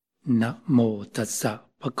นะโมตัสสะ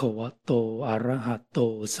ภะคะวะโตอะระหะโต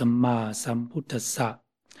สัมมาสัมพุทธัสสะ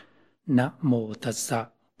นะโมตัสสะ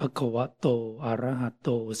ภะคะวะโตอะระหะโต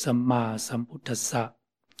สัมมาสัมพุทธัสสะ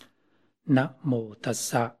นะโมตัส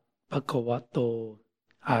สะภะคะวะโต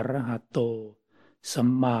อะระหะโตสัม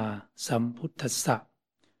มาสัมพุทธัสสะ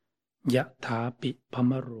ยะถาปิภ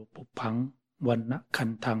มโรปุพังวันนะคัน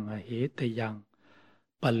ธังอเหตยัง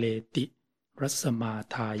ปะเลติรัสมา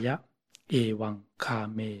ทายะเอวังคา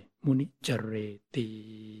เมมุนิจเรติ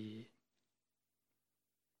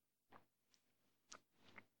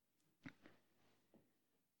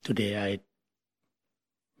Today I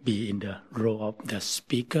be in the role of the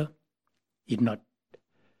speaker. It's not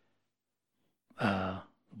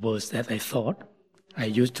worse that I thought. I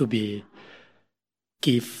used to be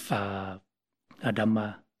give a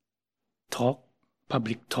Dhamma talk,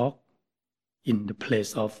 public talk in the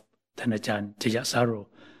place of Thanachan Jayasaro,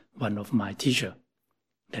 one of my teacher.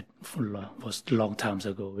 That was a long time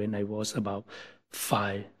ago when I was about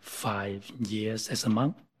five years as a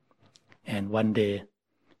monk. And one day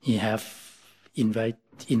he have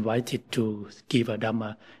invited to give a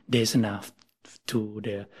Dhamma desana to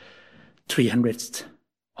the 300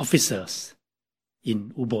 officers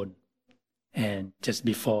in Ubon. And just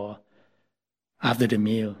after the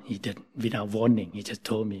meal, he did, without warning, he just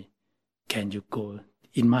told me, "Can you go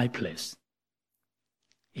in my place?"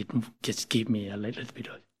 It just gave me a little bit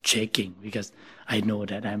of shaking because I know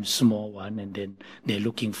that I'm small one, and then they're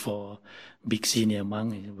looking for big senior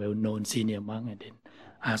monk, well-known senior monk, and then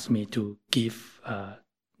asked me to give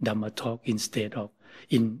Dhamma talk instead of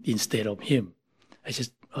him.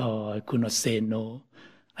 I could not say no.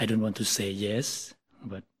 I don't want to say yes,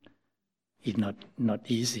 but it's not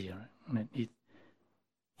easy. Right?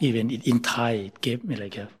 Even in Thai, it gave me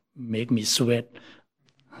make me sweat.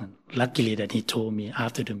 Luckily that he told me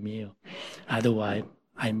after the meal. Otherwise,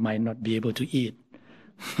 I might not be able to eat.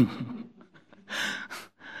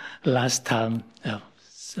 Last time,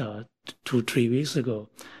 2-3 weeks ago,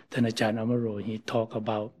 Thanachan Amaro, he talked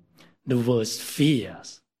about the worst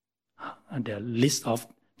fears, the list of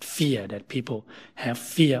fear that people have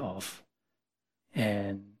fear of,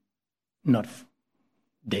 and not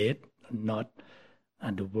death, not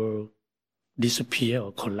the world disappear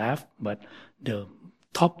or collapse, but the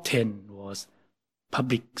top 10 was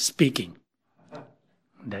public speaking.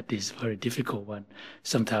 That is a very difficult one.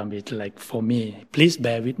 Sometimes it's like for me, please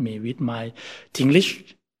bear with me with my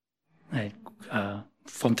English.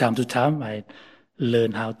 From time to time, I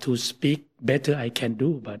learn how to speak better I can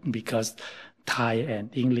do, but because Thai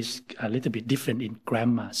and English are a little bit different in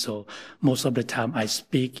grammar, so most of the time I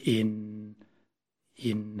speak in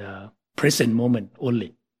present moment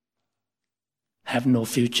only. Have no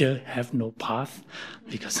future, have no path,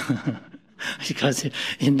 because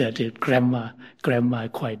in that grammar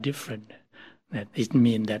quite different. That it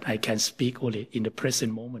means that I can speak only in the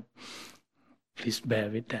present moment. Please bear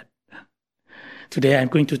with that. Today I'm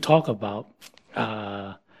going to talk about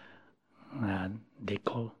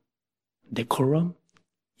Decorum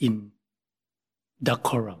in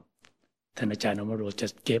Dacorum. Thanachan Amaro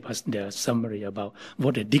just gave us the summary about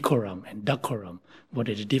what is Decorum and Dacorum, what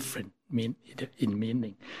is the difference in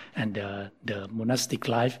meaning, and the monastic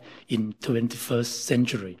life in 21st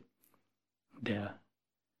century. The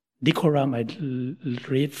Decorum, I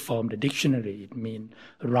read from the dictionary, it means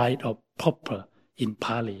right or proper in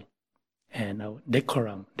Pali. And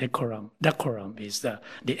Decorum is the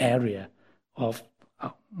area of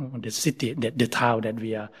the city, the town that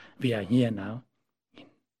we are here now.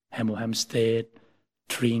 Hemel Hempstead,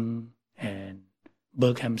 Tring, and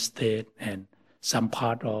Berkhamsted, and some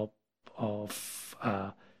part of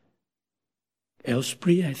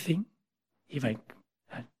Aylesbury, I think.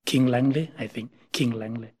 King Langley, I think. King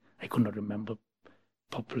Langley. I could not remember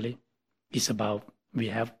properly. We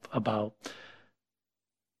have about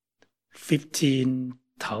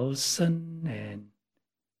 15,000 and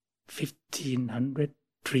 1,500,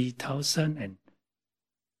 3,000 and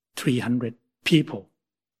 300 people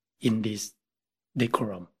in this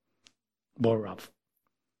Decorum borough,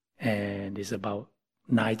 and it's about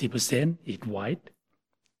 90% is white,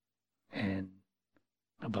 and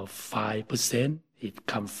about 5% it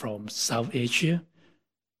comes from South Asia,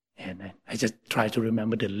 and I just try to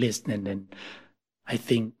remember the list, and then I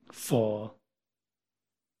think for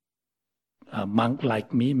a monk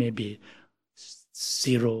like me, maybe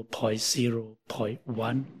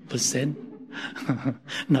 0.1%,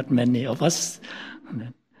 not many of us.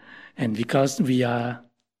 And because we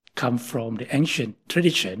come from the ancient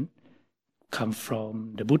tradition, come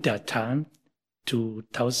from the Buddha time,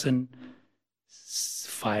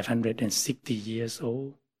 2,560 years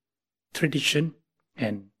old tradition,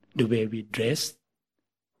 and the way we dress,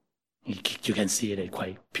 you can see that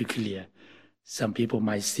quite peculiar. Some people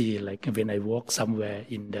might see, like when I walk somewhere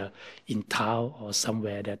in town or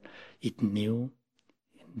somewhere that it new,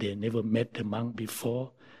 they never met the monk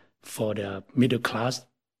before. For the middle class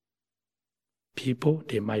people,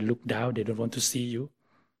 they might look down. They don't want to see you.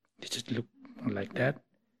 They just look like that.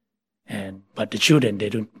 But the children, they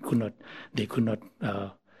could not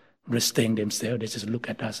restrain themselves. They just look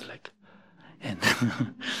at us like, and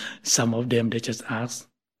some of them, they just ask,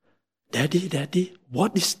 "Daddy,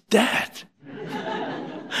 what is that?"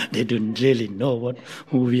 They don't really know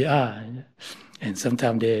who we are. And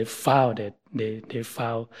sometimes they found that they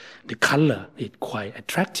found the color is quite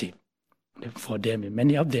attractive for them. And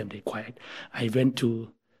many of them, I went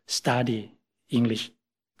to study English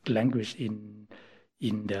language in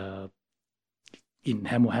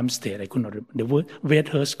Hampstead. I could not remember the word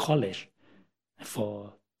Wadehurst College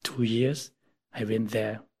for 2 years. I went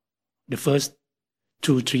there. The first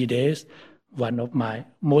 2-3 days,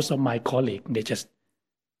 most of my colleagues, they just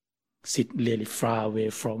sit really far away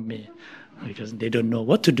from me because they don't know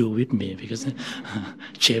what to do with me because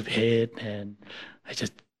shaved head, and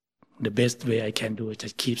the best way I can do is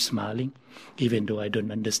just keep smiling, even though I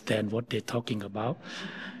don't understand what they're talking about.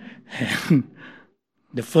 And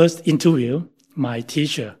the first interview, my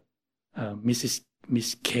teacher,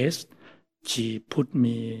 Miss Case, she put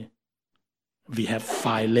me. We have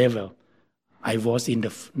 5 levels. I was in the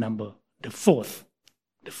fourth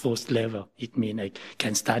level. It means I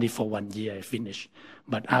can study for 1 year, I finish.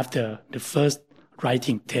 But after the first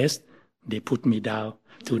writing test, they put me down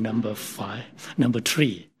to number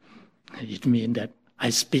 3. It means that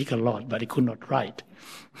I speak a lot, but I could not write.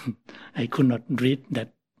 I could not read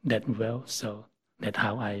that well, so that's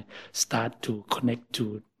how I start to connect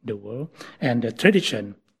to the world. And the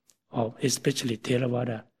tradition of especially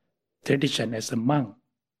Theravada tradition as a monk,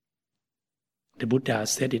 the Buddha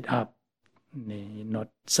set it up, not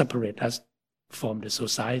separate us from the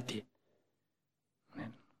society.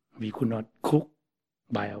 We could not cook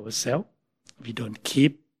by ourselves. We don't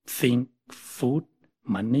keep things, food,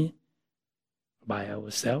 money by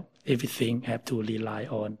ourselves. Everything have to rely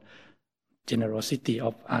on generosity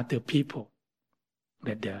of other people.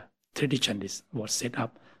 That the tradition was set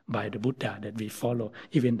up by the Buddha that we follow.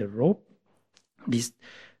 Even the rope, this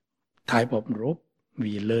type of rope,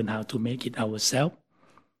 we learn how to make it ourselves.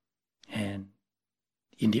 And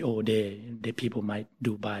in the old day, the people might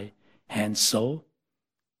do by hand sew,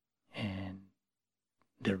 and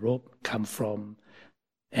the rope come from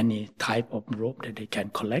any type of rope that they can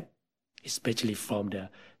collect, especially from the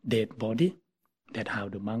dead body. That's how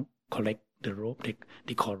the monk collect the rope.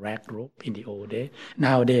 They call rag rope in the old day.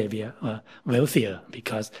 Nowadays we are wealthier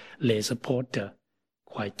because lay supporter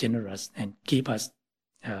quite generous and give us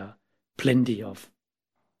plenty of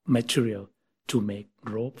material to make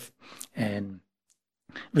rope. And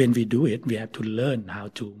when we do it, we have to learn how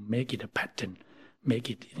to make it a pattern, make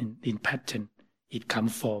it in pattern. It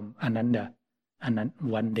comes from Ananda. And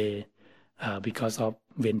one day, because of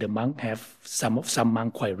when the monk have some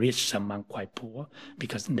monk quite rich, some monk quite poor,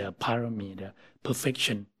 because the parami, the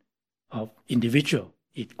perfection of individual,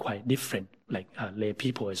 is quite different. Like lay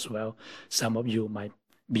people as well. Some of you might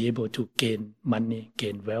be able to gain money,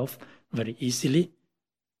 gain wealth very easily.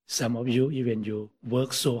 Some of you, even you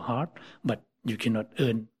work so hard, but you cannot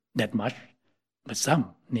earn that much. But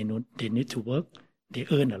some, they need to work, they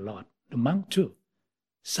earn a lot. The monk too.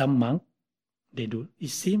 Some monk, it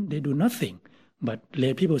seems they do nothing, but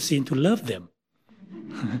lay people seem to love them.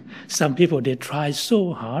 Some people, they try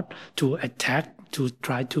so hard to attack, to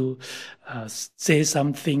try to say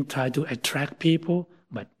something, try to attract people,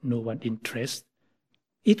 but no one interested.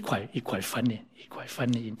 It's quite funny. It's quite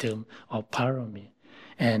funny in terms of parami.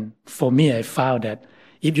 And for me, I found that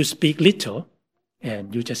if you speak little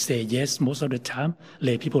and you just say yes most of the time,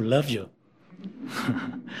 lay people love you.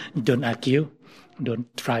 Don't argue.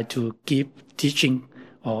 Don't try to keep teaching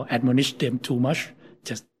or admonish them too much.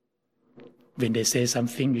 Just when they say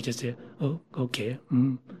something, you just say, "Oh, okay,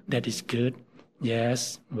 that is good.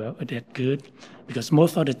 Yes, well, that's good." Because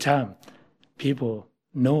most of the time, people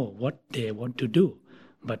know what they want to do,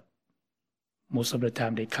 but most of the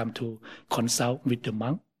time they come to consult with the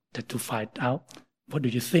monk to find out, what do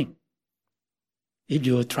you think? If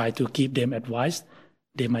you try to give them advice,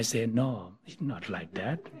 they might say, "No, it's not like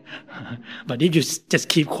that." But if you just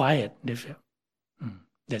keep quiet, they feel,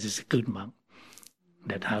 that is a good monk.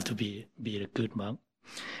 That's how to be a good monk.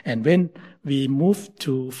 And when we moved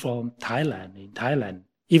from Thailand,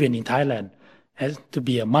 even in Thailand, as to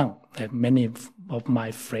be a monk, that many of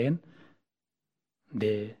my friends,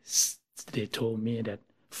 they told me that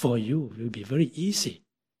for you it will be very easy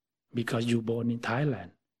because you born in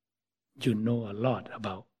Thailand, you know a lot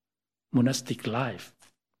about monastic life.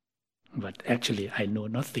 But actually, I know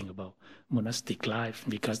nothing about monastic life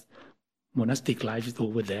because monastic life is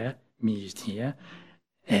over there, me is here,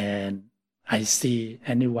 and I see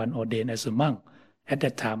anyone ordained as a monk. At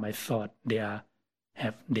that time, I thought they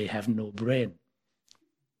have no brain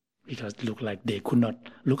because it looked like they could not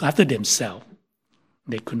look after themselves.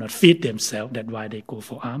 They could not feed themselves. That's why they go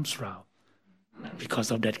for alms round.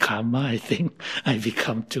 Because of that karma, I think I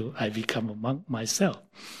become a monk myself.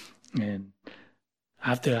 And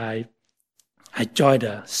after I joined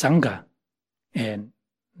the Sangha, and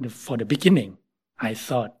for the beginning, I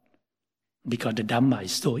thought because the Dhamma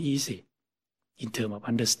is so easy in terms of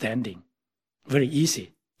understanding, very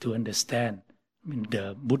easy to understand. I mean,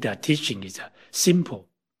 the Buddha teaching is simple.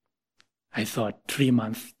 I thought 3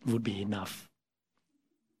 months would be enough.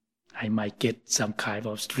 I might get some kind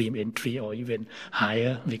of stream entry or even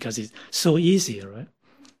higher because it's so easy, right?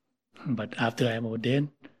 But after I'm ordained,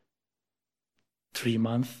 3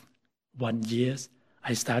 months, 1 year,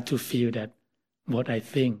 I start to feel that what I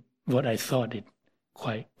thought is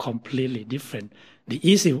quite completely different. The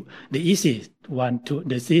easy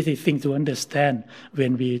thing to understand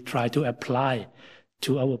when we try to apply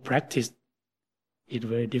to our practice, it's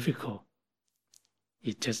very difficult.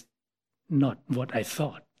 It's just not what I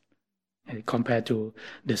thought. And compared to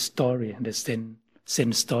the story, the Zen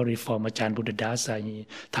story from Ajahn Buddhadasa, he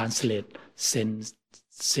translate Zen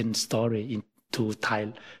story into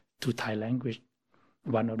Thai language.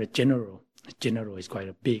 One of the general is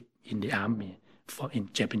quite big in the army, in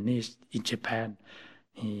Japan.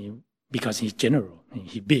 Because he's general,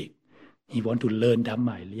 he big. He want to learn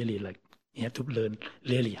Dhamma really like he have to learn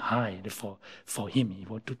really high. For him, he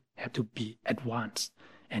have to be advanced.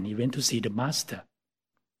 And he went to see the master.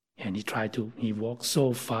 And he walked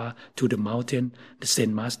so far to the mountain. The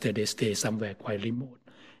Zen master, they stay somewhere quite remote.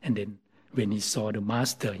 And then when he saw the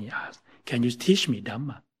master, he asked, "Can you teach me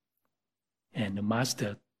Dhamma?" And the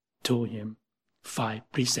master told him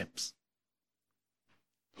 5 precepts.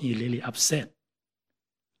 He really upset.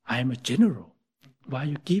 "I am a general. Why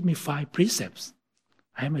you give me 5 precepts?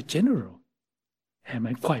 I am a general. And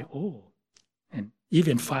I'm quite old. And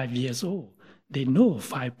even 5 years old. They know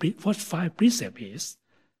what 5 precepts is."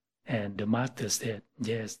 And the master said,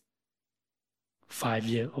 "Yes,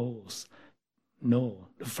 5-year-olds know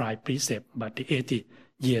the 5 precepts, but the 80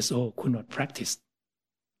 years old could not practice."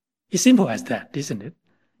 It's simple as that, isn't it?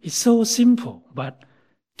 It's so simple, but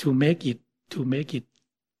to make it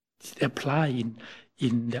apply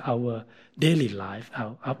in our daily life,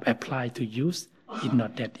 how apply to use, it's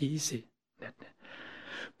not that easy.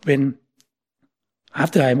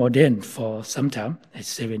 After I'm ordained for some time,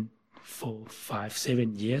 7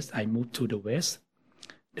 years, I moved to the West.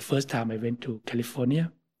 The first time I went to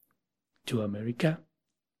California, to America,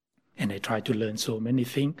 and I tried to learn so many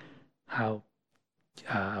things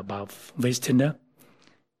about Westerner.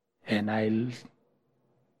 And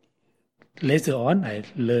later on, I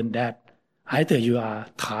learned that either you are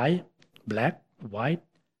Thai, black, white,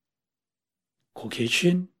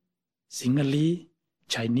 Caucasian, Sinhalese,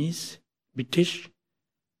 Chinese, British,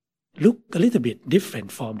 look a little bit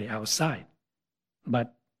different from the outside.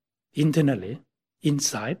 But internally,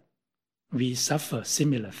 inside, we suffer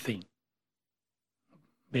similar thing.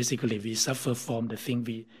 Basically, we suffer from the thing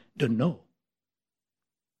we don't know.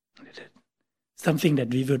 Something that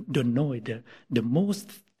we don't know is the most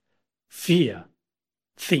fear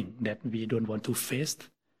thing that we don't want to face.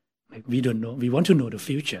 Like we don't know. We want to know the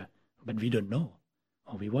future, but we don't know.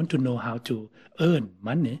 Or we want to know how to earn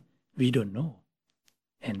money, we don't know.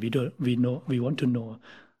 And we want to know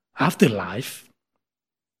afterlife,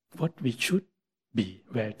 what we should be,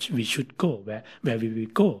 where we should go, where we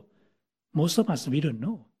will go. Most of us, we don't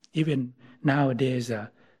know. Even nowadays,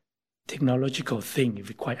 technological thing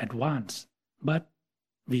is quite advanced, but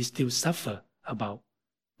we still suffer about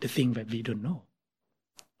the thing that we don't know.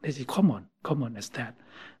 This is common as that.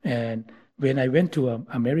 And when I went to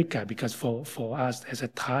America, because for us as a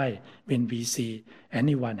Thai, when we see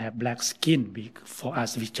anyone have black skin, for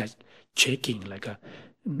us we just checking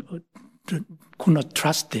could not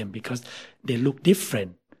trust them because they look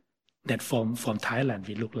different. That from Thailand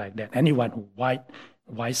we look like that. Anyone who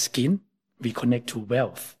white skin, we connect to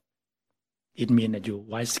wealth. It means that you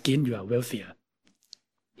white skin, you are wealthier.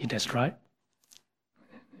 That's right.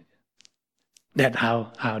 That's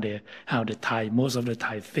how the Thai, most of the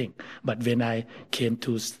Thai think. But when I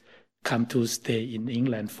come to stay in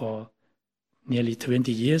England for nearly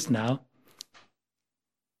 20 years now,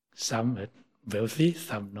 some are wealthy,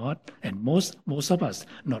 some not, and most of us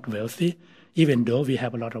not wealthy. even though we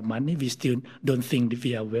have a lot of money, we still don't think that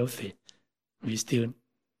we are wealthy. We still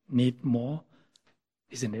need more,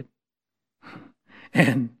 isn't it?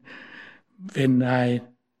 And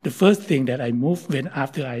the first thing that I moved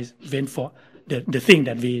after I went for the thing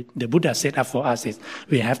that the Buddha set up for us is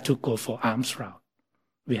we have to go for alms round.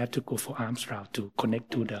 We have to go for alms round to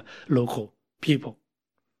connect to the local people.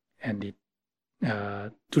 And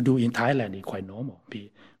to do in Thailand is quite normal.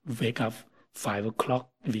 We wake up 5 o'clock.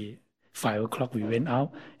 5 o'clock we went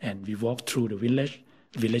out and we walk through the village.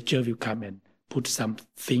 Villager will come and put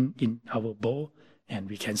something in our bowl and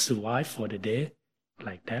we can survive for the day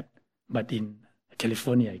like that. But in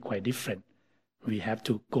California, it's quite different. We have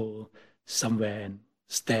to go somewhere and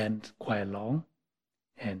stand quite long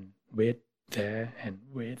and wait there and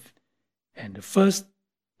wait. And the first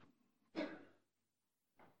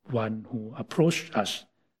one who approached us,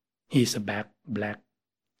 he's a black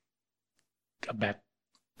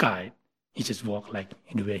guy. He just walk like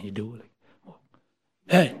the way he do. Like,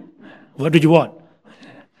 hey, what do you want?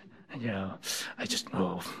 I just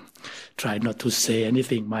try not to say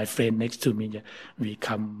anything. My friend next to me, we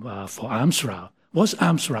come for alms round. What's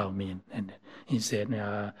alms round mean? And he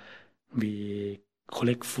said, we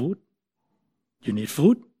collect food. You need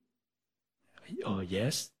food? Oh,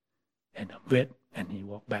 yes. And wait. And he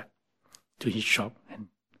walked back to his shop and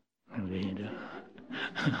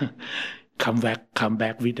come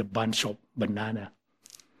back with a bunch of banana.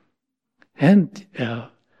 And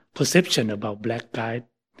perception about black guy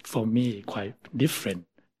for me quite different.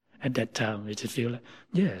 At that time, I just feel like,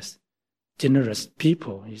 yes, generous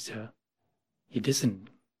people. He doesn't,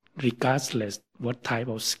 regardless what type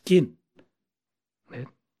of skin. Right?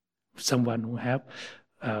 Someone who have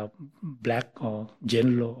black or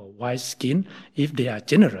yellow or white skin, if they are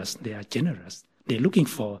generous, they are generous. They're looking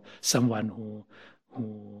for someone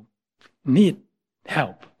who need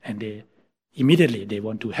help, and they immediately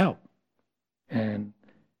want to help. And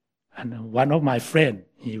one of my friends,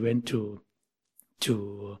 he went to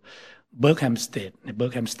Berkham State.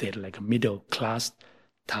 Berkham State, like a middle class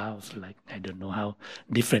town. Like I don't know how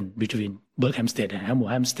different between Berkham State and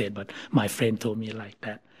Hamilton State, but my friend told me like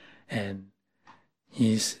that. And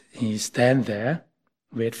he stand there,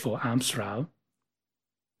 wait for alms round,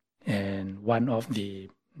 and one of the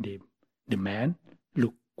man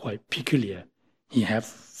look quite peculiar. He have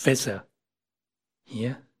feather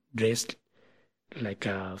here, dressed like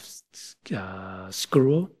a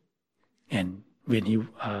squirrel, and when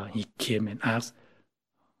he came and asked,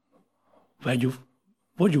 what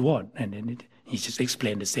you want, and then he just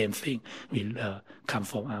explained the same thing. We'll come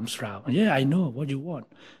from alms round. Yeah, I know what you want.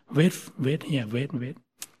 Wait here, wait.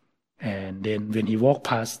 And then when he walked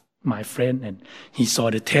past my friend, and he saw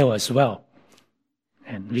the tail as well,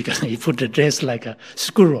 and because he put the dress like a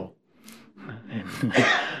squirrel. And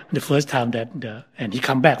the first time and he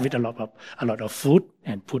come back with a lot of food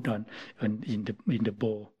and put on in the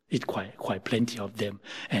bowl. It's quite plenty of them.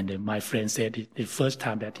 And my friend said the first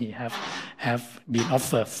time that he have been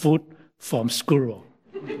offered food from squirrel.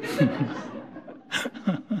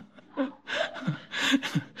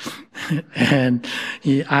 And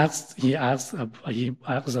he asks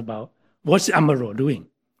about what's Amaro doing.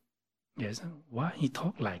 Yes, why he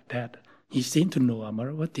talk like that? He seemed to know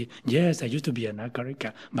Amaravati. Yes, I used to be an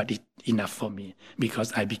Nagarika, but it's enough for me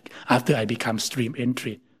because after I become stream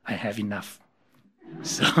entry, I have enough.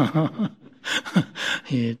 So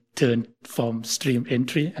he turned from stream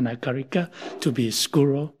entry and Nagarika to be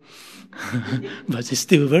squirrel. But he's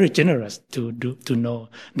still very generous to know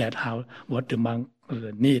that what the monk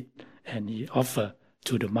need, and he offer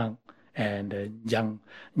to the monk. And a young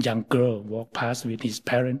girl walked past with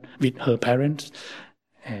her parents,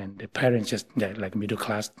 and the parents just like middle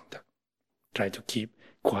class, try to keep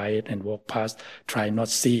quiet and walk past, try not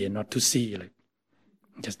see and not to see, like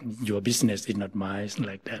just your business is not mine,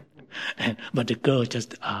 like that. But the girl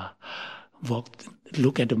just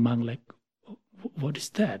look at the monk like, what is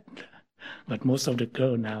that? But most of the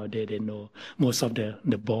girl nowadays, they know, most of the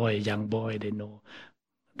young boy, they know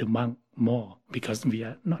the monk more, because we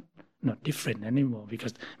are not different anymore,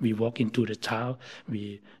 because we walk into the town,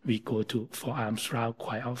 we go for alms round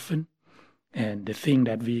quite often. And the thing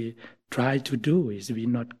that we try to do is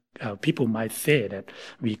people might say that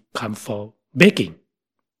we come for begging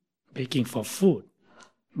for food.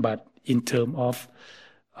 But in terms of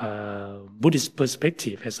Buddhist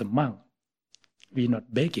perspective, as a monk, we're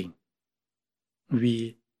not begging.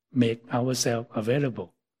 We make ourselves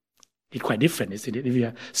available. It's quite different, isn't it?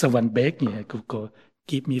 If someone begging, I could go,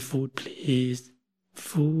 give me food, please.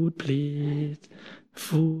 Food, please.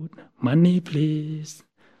 Food, money, please.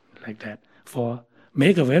 Like that. For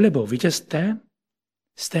make available, we just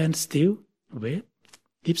stand still, wait.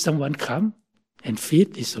 If someone come and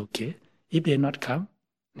feed, it's okay. If they not come,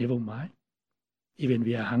 never mind. Even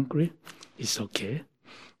we are hungry, it's okay.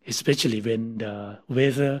 Especially when the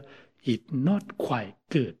weather is not quite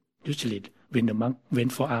good. Usually, when the monk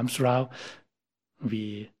went for alms round,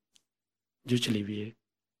 we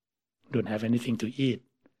don't have anything to eat.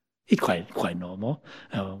 It's quite normal.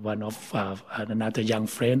 One of another young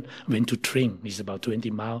friend went to Tring. It's about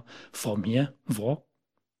 20 miles from here, walk.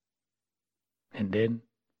 And then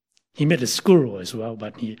he met a squirrel as well,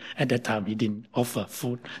 but at that time he didn't offer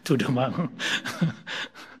food to the monk.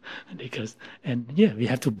 We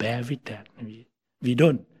have to bear with that. We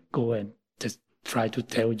don't go and just try to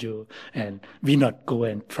tell you, and we not go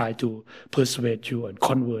and try to persuade you and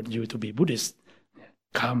convert you to be Buddhist.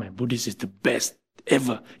 Come, and Buddhist is the best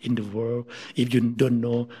ever in the world. If you don't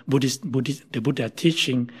know the Buddha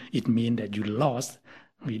teaching, it means that you lost.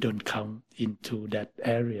 We don't come into that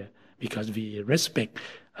area because we respect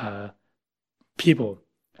people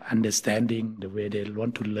understanding the way they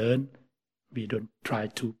want to learn. We don't try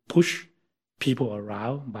to push people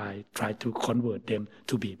around by trying to convert them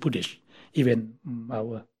to be Buddhist. Even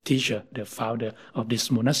our teacher, the founder of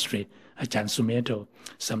this monastery, Ajahn Sumeto,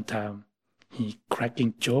 sometimes he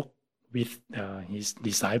cracking joke with his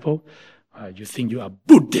disciple. You think you are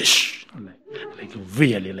Buddhist, like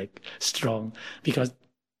really like strong, because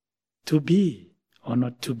to be or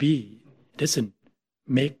not to be doesn't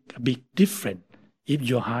make a big difference if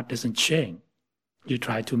your heart doesn't change. You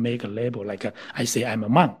try to make a label like I say I'm a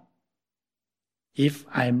monk. If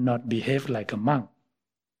I'm not behave like a monk,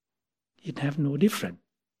 it have no difference.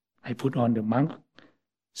 I put on the monk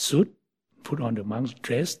suit, put on the monk's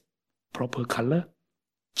dress, proper color,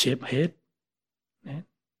 shape head,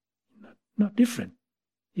 not different.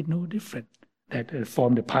 It's no different. That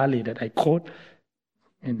from the Pali that I quote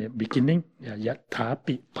in the beginning,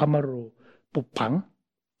 Yatthapi Pamaro Puppang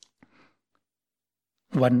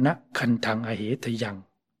Vanna Kantang Ahetayang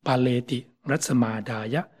Paleti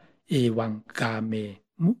Ratsamadaya Ewang Kame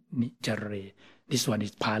Muknichare. This one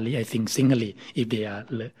is Pali, I think singly. If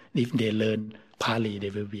they learn Pali, they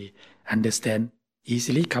will be understand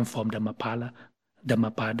easily. Come from Dhammapada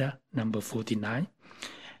number 49.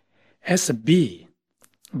 As a bee,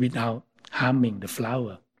 without harming the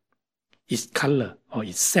flower, its color or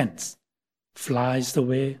its scent flies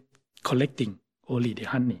away, collecting only the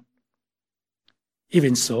honey.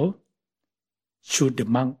 Even so, should the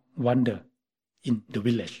monk wander in the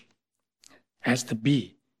village, as the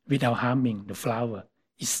bee, without harming the flower,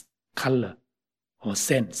 its color or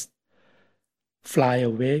scent fly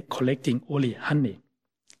away, collecting only honey.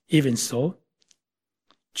 Even so,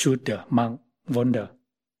 should the monk wander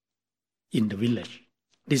in the village.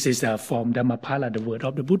 This is from Dhammapala, the word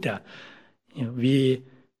of the Buddha. When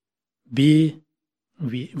we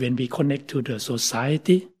connect to the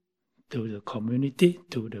society, to the community,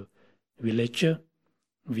 to the villager,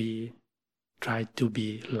 we try to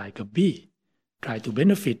be like a bee, try to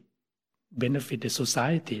benefit the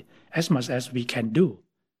society as much as we can do,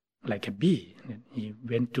 like a bee. He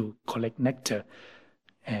went to collect nectar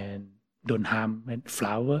and don't harm the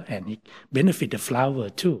flower, and he benefit the flower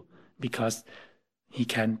too, because he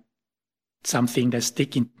can something that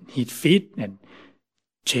stick in his feet and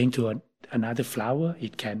change to another flower.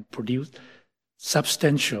 It can produce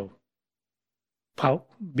substantial,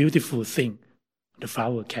 beautiful thing. The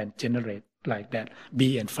flower can generate like that.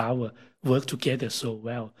 Bee and flower work together so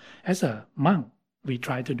well. As a monk, we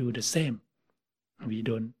try to do the same. We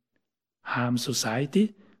don't harm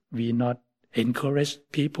society. We not encourage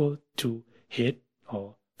people to hate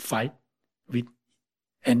or fight with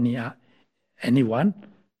anyone.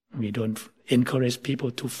 We don't encourage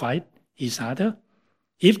people to fight each other.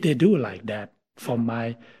 If they do like that, from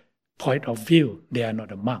my point of view, they are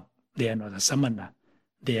not a monk. They are not a samana.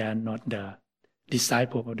 They are not the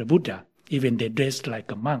disciple of the Buddha. Even they dress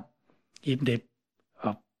like a monk. If they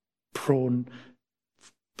are prone,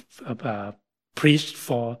 preach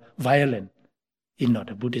for violence, is not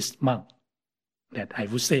a Buddhist monk. That I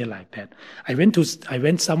would say like that. I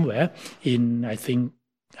went somewhere in, I think,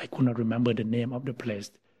 I could not remember the name of the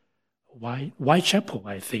place. Whitechapel,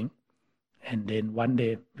 I think. And then one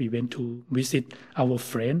day we went to visit our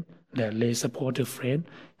friend, the lay supporter friend,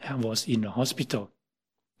 was in a hospital.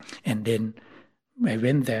 And then I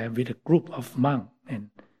went there with a group of monks. And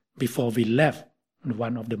before we left,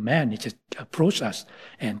 one of the men just approached us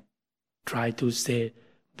and tried to say,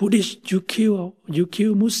 "Buddhist, you kill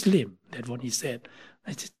Muslim." That's what he said.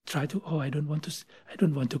 I just tried to, I don't want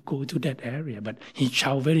to go to that area. But he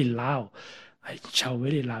shouted very loud. I shout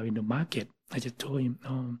very loud in the market. I just told him,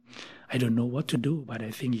 I don't know what to do, but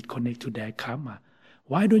I think it connects to their karma.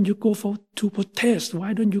 why don't you go to protest?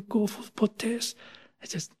 Why don't you go for protest? I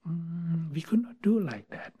just, we could not do like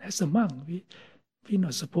that. As a monk, we're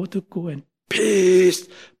not supposed to go and peace,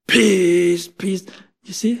 peace, peace.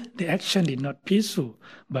 You see, the action is not peaceful,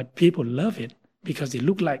 but people love it because it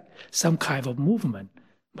looks like some kind of movement.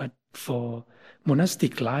 But for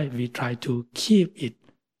monastic life, we try to keep it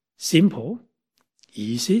simple,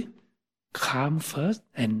 easy, calm first,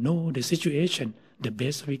 and know the situation the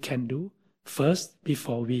best we can do first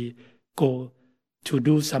before we go to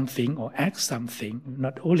do something or act something.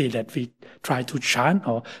 Not only that we try to chant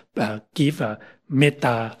or give a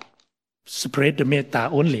metta, spread the metta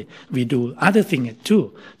only. We do other things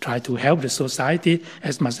too. Try to help the society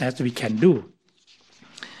as much as we can do.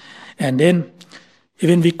 And then,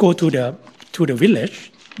 when we go to the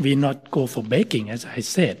village, we not go for begging, as I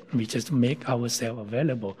said. We just make ourselves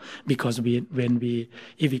available because if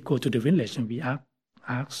we go to the village and we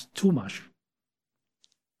ask too much,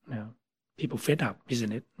 people fed up,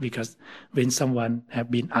 isn't it? Because when someone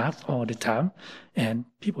have been asked all the time, and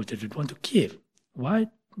people just want to give, why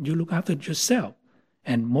you look after yourself?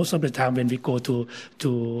 And most of the time, when we go to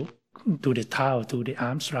the town, to the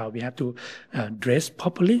alms round, we have to dress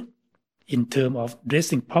properly. In terms of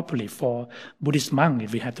dressing properly for Buddhist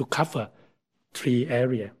monk, we have to cover 3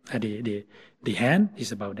 areas. The hand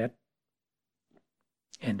is about that,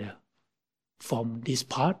 and from this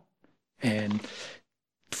part, and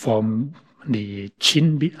from the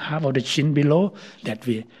chin, half of the chin below, that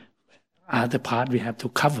other part we have to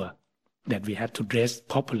cover, that we have to dress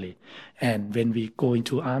properly. And when we go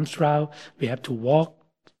into alms round, we have to walk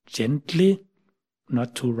gently,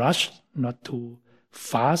 not to rush, not to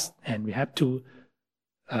fast, and we have to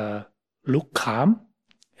look calm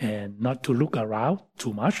and not to look around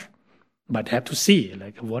too much, but have to see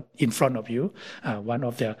like what in front of you. One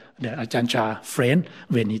of the Ajahn Chah friend,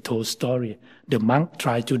 when he told story, the monk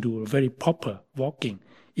tried to do very proper walking.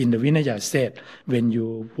 In the Vinaya said, when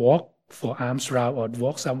you walk for alms round or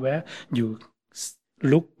walk somewhere, you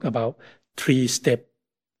look about 3 steps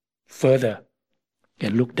further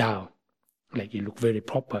and look down, like you look very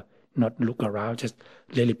proper. Not look around, just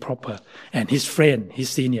really proper. And his friend, his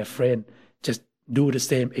senior friend, just do the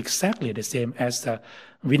same, exactly the same as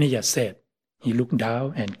Vinaya said. He looked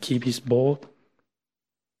down and keep his bow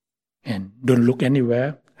and don't look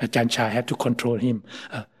anywhere. Ajahn Chah had to control him.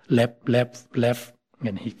 Left, left, left,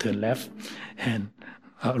 and he turned left. And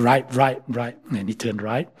right, right, right, and he turned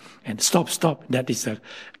right. And stop, stop. That is a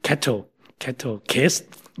cattle case,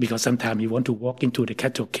 because sometimes he want to walk into the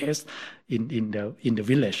cattle case in the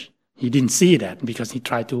village. He didn't see that because he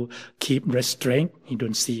tried to keep restraint. He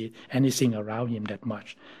don't see anything around him that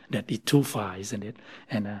much. That is too far, isn't it?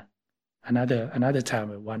 And another time,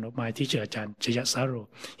 one of my teachers, Ajahn Chayasaro,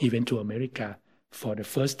 he went to America for the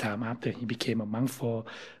first time after he became a monk for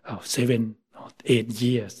 7 or 8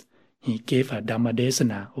 years. He gave a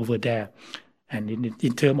Dhammadesana over there. And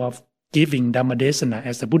in terms of giving Dhammadesana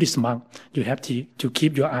as a Buddhist monk, you have to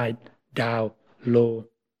keep your eye down, low,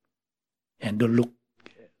 and don't look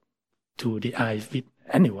to the eye with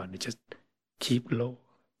anyone. Just keep low,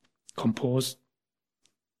 composed.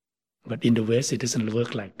 But in the West, it doesn't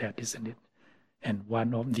work like that, isn't it? And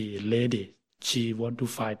one of the lady, she want to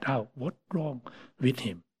find out what's wrong with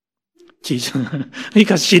him.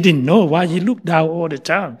 Because she didn't know why he looked down all the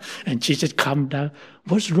time. And she just come down,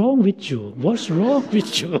 what's wrong with you? What's wrong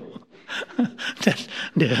with you? That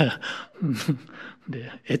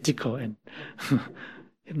the ethical and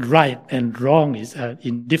right and wrong is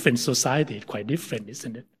in different society. It's quite different,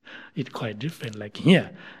 isn't it? It's quite different. Like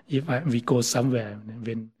here, if we go somewhere,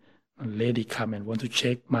 when a lady come and want to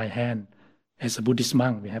shake my hand, as a Buddhist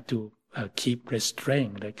monk, we have to keep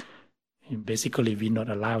restraint. Like basically, we're not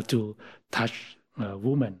allowed to touch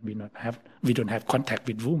women. We don't have contact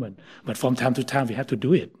with women. But from time to time, we have to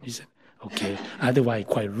do it. He said, okay. Otherwise,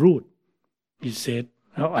 quite rude. He said,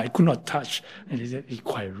 no, I could not touch. And he said, it's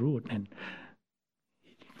quite rude and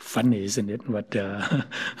funny, isn't it? But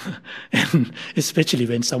and especially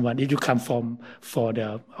when if you come for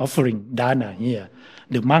the offering dana here,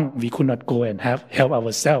 the monk, we could not go and help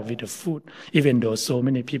ourselves with the food, even though so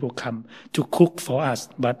many people come to cook for us.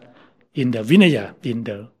 But in the Vinaya, in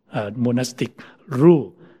the monastic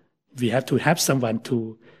rule, we have to have someone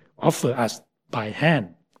to offer us by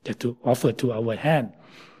hand, to offer to our hand.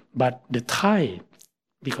 But the Thai,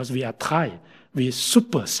 because we are Thai, we are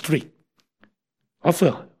super strict.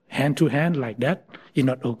 Offer hand to hand like that is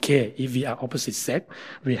not okay. If we are opposite sex,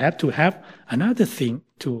 we have to have another thing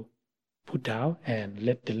to put down and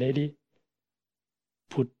let the lady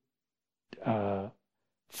put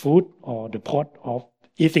food or the pot of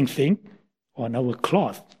eating thing on our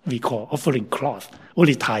cloth. We call offering cloth.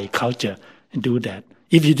 Only Thai culture do that.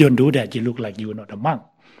 If you don't do that, you look like you're not a monk.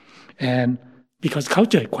 And because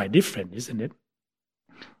culture is quite different, isn't it?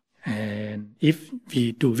 And if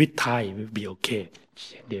we do with Thai, it will be okay.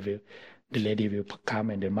 The lady will come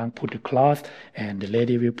and the monk put the cloth, and the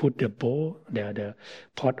lady will put the bowl, the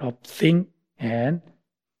pot of thing, and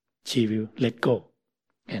she will let go.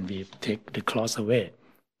 And we take the cloth away.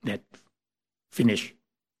 That finish.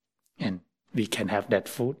 And we can have that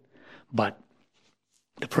food. But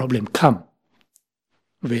the problem comes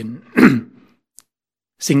when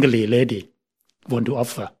singly lady want to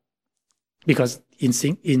offer. Because in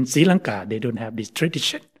Sri Lanka, they don't have this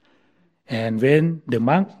tradition. And when the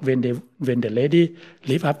monk, when the lady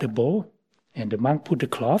lift up the bowl, and the monk put the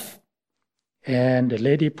cloth, and the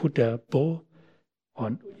lady put the bowl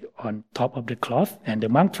on top of the cloth, and the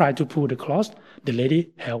monk tried to pull the cloth, the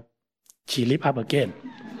lady helped. She lift up again.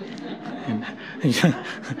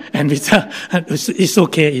 And we said, it's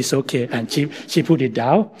okay. And she put it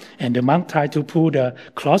down, and the monk tried to pull the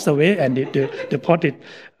cloth away, and the pot is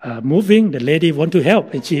moving. The lady want to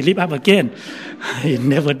help, and she lift up again. It's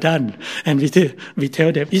never done. And we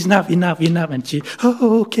tell them, it's enough. And she,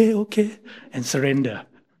 okay, and surrender.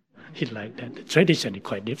 It's like that. The tradition is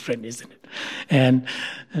quite different, isn't it? And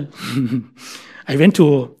I went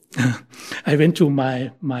to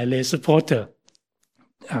my lay supporter.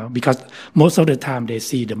 Because most of the time they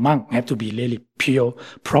see the monk have to be really pure,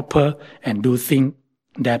 proper, and do things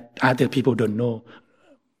that other people don't know.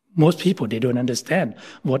 Most people, they don't understand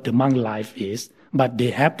what the monk life is, but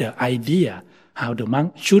they have the idea how the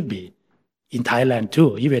monk should be. In Thailand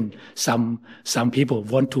too, even some people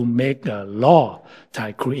want to make a law,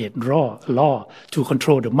 to create law to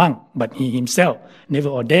control the monk, but he himself never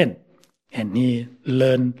ordained, and he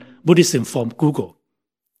learned Buddhism from Google.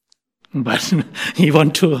 But he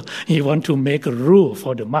want to make a rule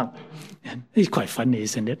for the monk. And it's quite funny,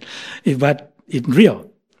 isn't it? But it's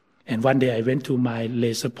real. And one day I went to my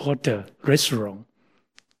lay supporter restaurant,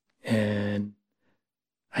 and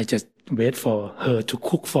I just wait for her to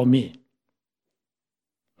cook for me.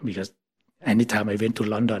 Because anytime I went to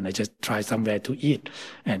London, I just try somewhere to eat.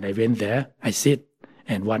 And I went there, I sit,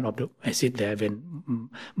 and I sit there when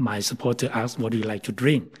my supporter asks, what do you like to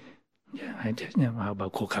drink? Yeah, how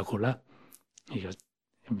about Coca-Cola? Because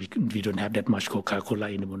we don't have that much Coca-Cola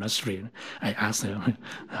in the monastery. I asked her,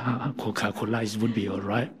 Coca-Cola would be all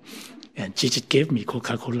right. And she just gave me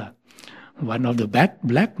Coca-Cola. One of the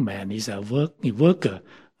black man is a worker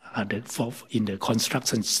in the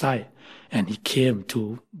construction site. And he came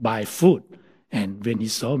to buy food. And when he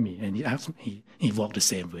saw me, and he asked me, he walked the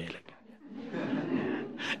same way.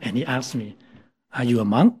 And he asked me, are you a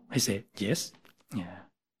monk? I said, yes. Yeah.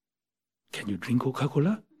 Can you drink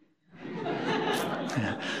Coca-Cola?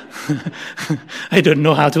 I don't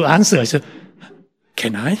know how to answer. I said,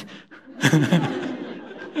 can I?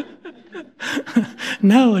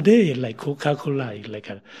 Nowadays, like Coca-Cola is like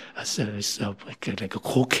a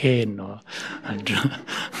cocaine, or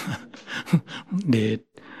they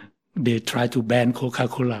try to ban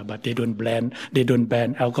Coca-Cola, but they don't ban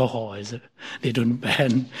alcohol. They don't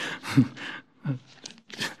ban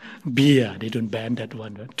beer. They don't ban that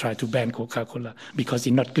one. Try to ban Coca-Cola because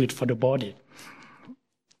it's not good for the body.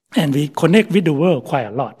 And we connect with the world quite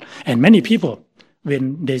a lot. And many people,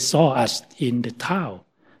 when they saw us in the town,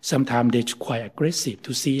 sometimes they're quite aggressive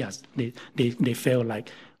to see us. They feel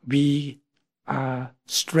like we are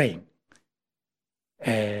strange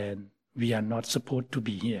and we are not supposed to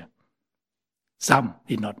be here. Some,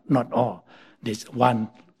 not all. There's one,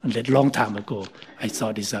 a long time ago, I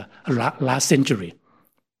saw this last century,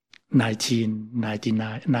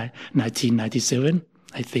 1997,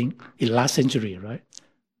 I think, in last century, right?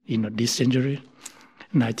 This century,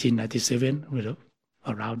 1997,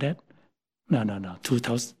 around that. No,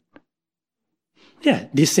 2000. Yeah,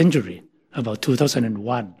 this century, about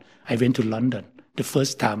 2001, I went to London. The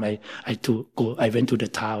first time I went to the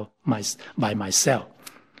town by myself.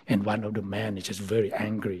 And one of the men is just very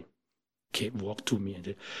angry. Walked to me and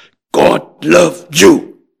said, God love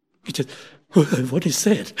you. He just, what he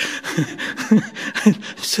said?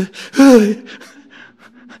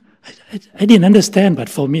 I didn't understand, but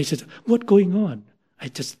for me, it's just, what's going on? I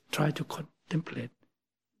just try to contemplate.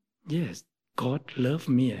 Yes, God loves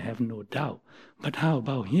me, I have no doubt. But how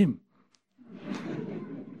about him?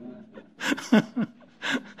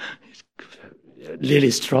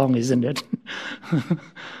 Really strong, isn't it?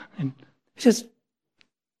 And it's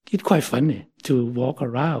quite funny to walk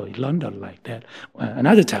around in London like that.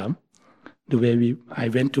 Another time, the way I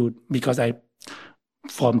went to, because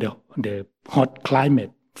from the hot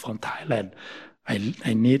climate from Thailand,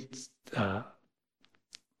 I need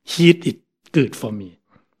heat is good for me.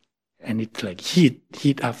 And it's like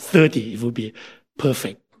heat up 30, it would be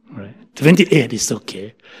perfect. Right? 28 is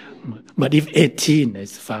okay. But if 18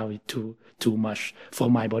 is found too much for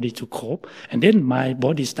my body to cope, and then my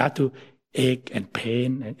body start to ache and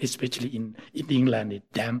pain, and especially in England, it's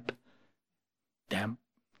damp.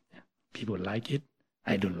 People like it.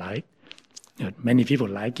 I don't like. Many people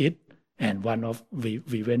like it. And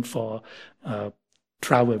we went for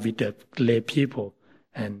travel with the lay people,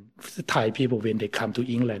 and the Thai people, when they come to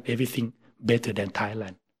England, everything better than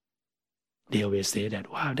Thailand. They always say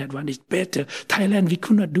that, wow, that one is better. Thailand, we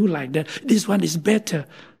could not do like that. This one is better.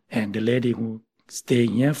 And the lady who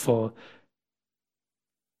staying here for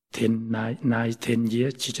 10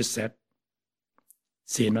 years, she just said,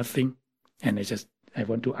 say nothing. And I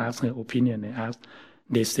want to ask her opinion.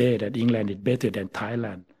 They say that England is better than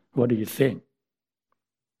Thailand. What do you think?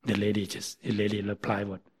 The lady replied,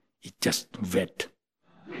 "What? It's just wet."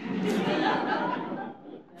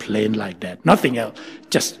 Plain like that. Nothing else.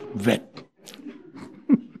 Just wet.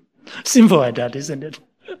 Simple like that, isn't it?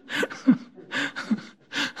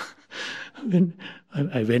 When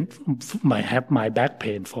I went, have my back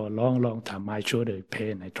pain for a long time, my shoulder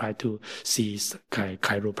pain. I tried to see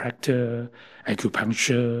chiropractor,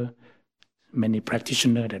 acupuncture, many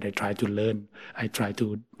practitioners that I try to learn. I try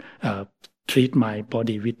to treat my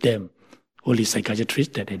body with them. Only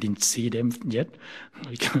psychiatrists that I didn't see them yet.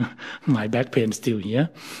 My back pain is still here.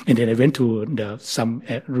 And then I went to some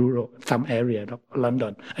area of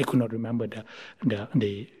London. I could not remember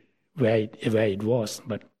where it was,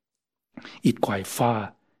 but it's quite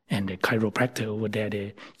far. And the chiropractor over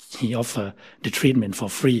there, he offered the treatment for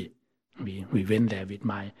free. We went there with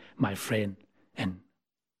my friend, and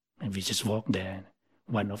we just walked there.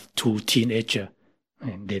 One of two teenagers,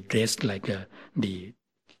 and they dressed like the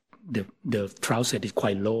trouser is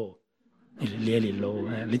quite low, really low,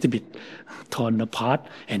 a little bit torn apart,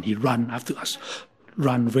 and he ran after us,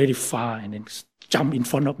 run very far, and then jump in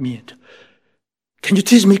front of me. Can you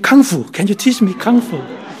teach me Kung Fu? Can you teach me Kung Fu?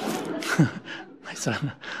 I thought,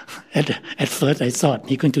 at first I thought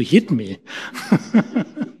he's going to hit me.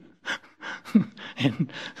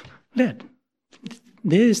 And that,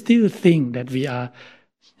 they still think that we are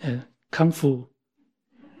Kung Fu,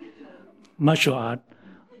 martial art.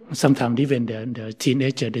 Sometimes even the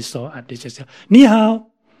teenager, they saw us, they just say, "Ni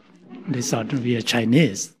hao." They thought we are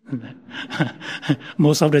Chinese.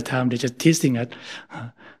 Most of the time, they're just teasing us.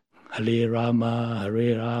 Hare Rama,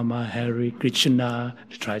 Hare Krishna.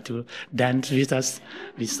 They try to dance with us.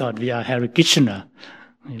 We thought we are Hare Krishna.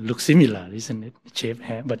 It looks similar, isn't it? Shaved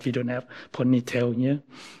hair, but we don't have ponytail here.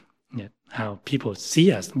 Yeah, how people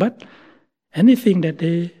see us. But anything that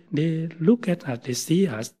they look at us, they see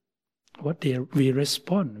us, we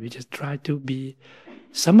respond. We just try to be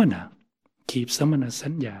samana, keep samana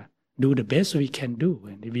sanya, do the best we can do.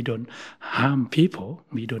 And if we don't harm people,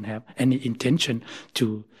 we don't have any intention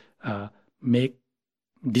to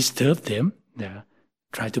disturb them.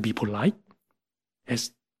 Try to be polite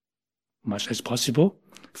as much as possible.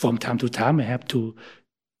 From time to time, I have to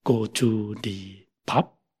go to the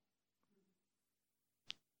pub.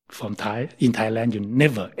 In Thailand, you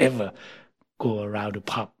never ever go around the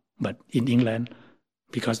pub. But in England,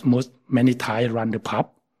 because many Thai run the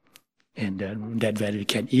pub, and that's where you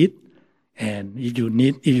can eat. And if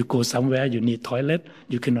you go somewhere, you need toilet,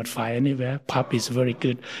 you cannot find anywhere. Pub is a very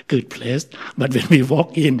good place. But when we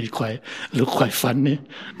walk in, it look quite funny.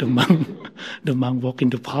 The monk walk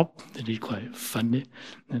in the pub, it is quite funny.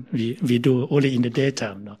 And we do only in the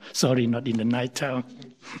daytime. No, sorry, not in the nighttime.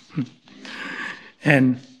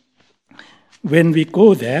 And when we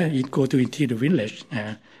go there, into the village.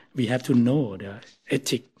 We have to know the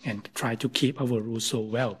ethic and try to keep our rules so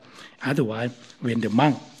well. Otherwise, when the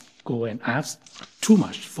monk go and ask too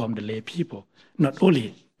much from the lay people, not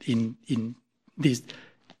only in this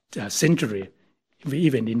century,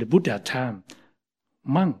 even in the Buddha time,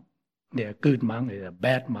 monk, they are good monk, they are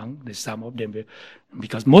bad monk. There's some of them,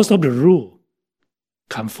 because most of the rules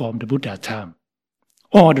come from the Buddha time.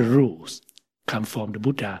 All the rules come from the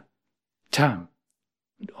Buddha time.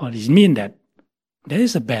 Or it means that there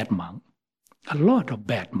is a bad monk, a lot of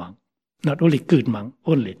bad monk, not only good monk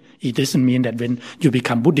only. It doesn't mean that when you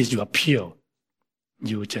become Buddhist, you are pure.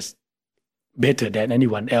 You just better than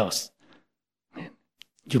anyone else.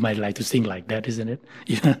 You might like to think like that, isn't it?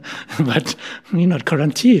 Yeah. But we not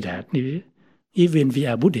guarantee that. Even we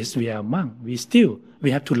are Buddhists, we are monk,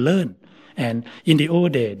 we have to learn. And in the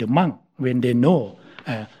old day, the monk, when they know,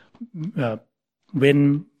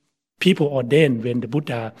 when people ordained, when the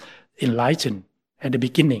Buddha enlightened, at the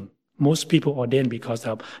beginning, Most people ordain because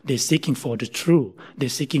of they're seeking for the truth.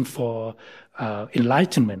 They're seeking for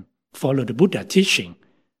enlightenment, follow the Buddha teaching.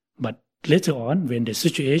 But later on, when the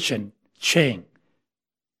situation changed,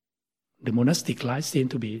 the monastic life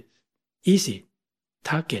seemed to be easy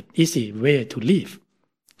target, easy way to live.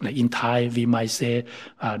 Like in Thai, we might say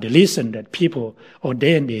the reason that people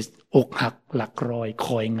ordain is อกหักหลักรอยค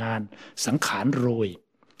อยงานสังขารโรย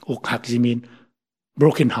อกหัก mean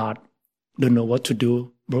broken heart, don't know what to do,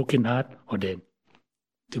 broken heart, ordain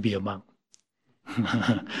to be a monk.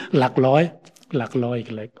 หลักร้อย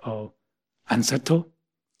like unsettled,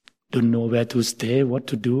 don't know where to stay, what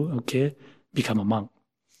to do, okay, become a monk.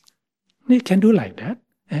 They can do like that.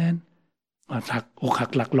 And อกหั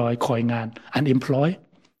กหลักร้อยคอยงาน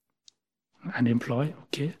unemployed,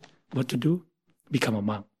 okay, what to do? Become a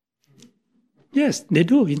monk. Yes, they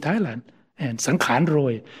do in Thailand. And สังขารโร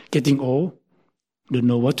ย getting old, don't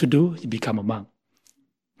know what to do, you become a monk.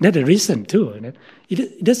 That's the reason too.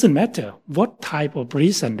 It doesn't matter what type of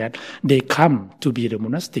reason that they come to be the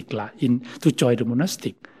monastic, to join the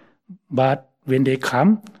monastic. But when they come,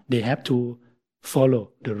 they have to follow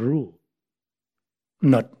the rule.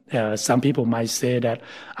 Not some people might say that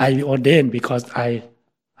I ordain because I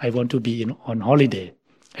want to be on holiday.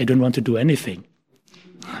 I don't want to do anything.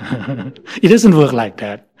 It doesn't work like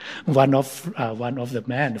that. One of the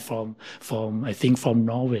men from I think from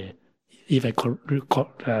Norway, if I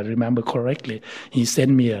remember correctly, he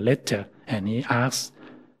sent me a letter and he asked,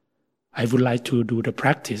 I would like to do the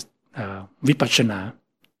practice vipassana.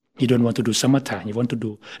 He don't want to do samatha. He want to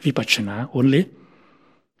do vipassana only.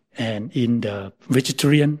 And in the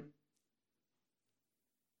vegetarian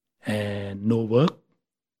and no work,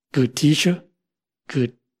 good teacher,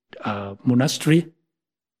 good monastery.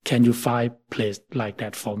 Can you find place like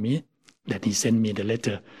that for me? That he sent me the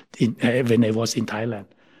letter when I was in Thailand.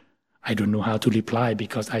 I don't know how to reply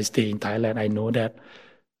because I stay in Thailand. I know that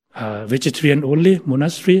vegetarian only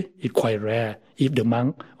monastery is quite rare. If the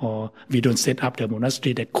monk or we don't set up the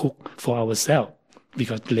monastery that cook for ourselves,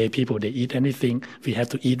 because lay people they eat anything, we have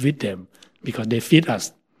to eat with them because they feed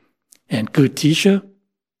us. And good teacher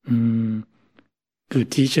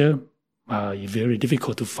is very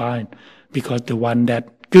difficult to find because the one that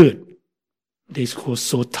good, they go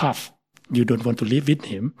so tough, you don't want to live with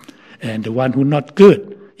him. And the one who not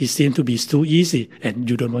good, it seems to be too easy and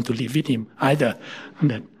you don't want to live with him either.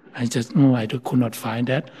 That I could not find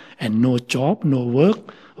that. And no job, no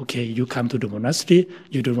work. Okay, you come to the monastery,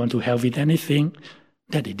 you don't want to help with anything.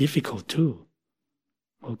 That is difficult too.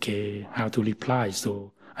 Okay, how to reply?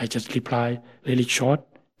 So I just reply really short,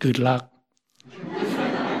 good luck.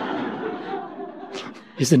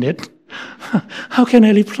 Isn't it? How can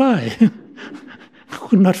I reply? I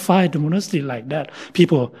could not find the monastery like that.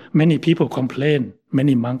 Many people complain,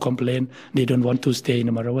 many monks complain, they don't want to stay in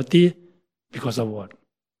Amaravati because of what?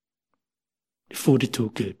 The food is too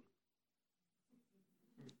good.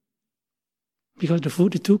 Because the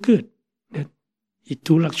food is too good. It's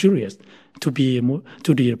too luxurious. To be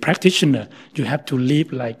a practitioner, you have to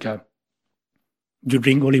live like you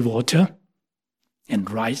drink only water and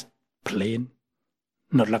rice, plain,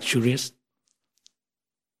 not luxurious.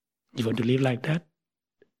 You want to live like that?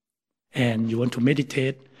 And you want to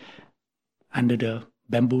meditate under the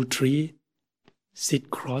bamboo tree, sit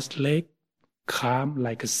cross-legged, calm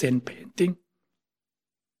like a Zen painting.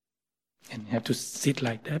 And you have to sit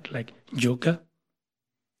like that, like yoga.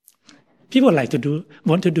 People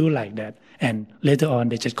want to do like that. And later on,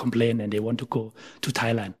 they just complain and they want to go to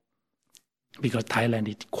Thailand. Because Thailand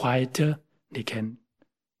is quieter. They can,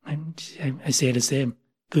 I say the same.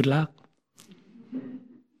 Good luck.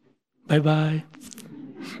 Bye-bye.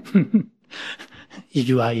 If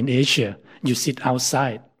you are in Asia, you sit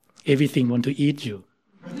outside. Everything want to eat you.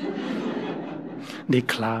 They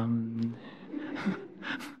climb.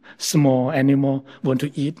 Small animal want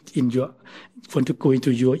to eat want to go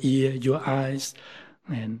into your ear, your eyes,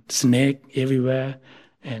 and snake everywhere.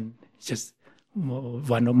 And just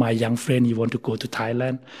one of my young friends, he want to go to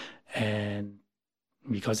Thailand, and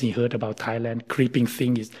because he heard about Thailand, creeping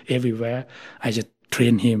thing is everywhere. I just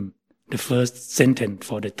train him. The first sentence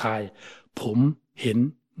for the Thai, ผมเห็น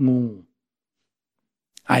งู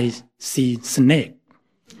I see snake.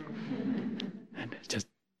 And just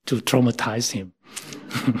to traumatize him.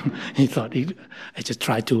 He thought, I just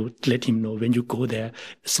try to let him know when you go there,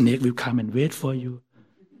 snake will come and wait for you.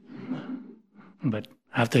 But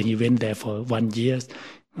after he went there for 1 year,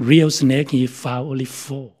 real snake, he found only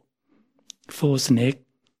 4 snakes,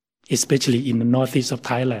 especially in the northeast of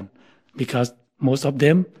Thailand, because most of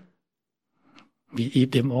them, we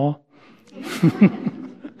eat them all.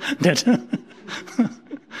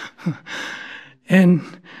 And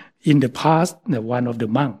In the past, one of the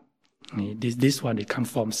monk, this one, it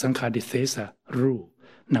comes from Sankhadisesa rule,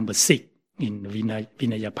 number 6 in Vinaya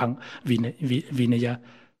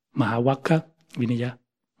Mahawaka, Vinaya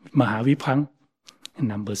Mahavipang,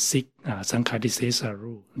 number 6, Sankhadisesa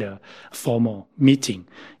rule, the formal meeting.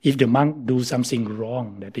 If the monk do something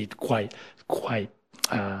wrong, that it quite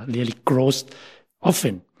really gross,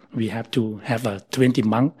 often we have to have a 20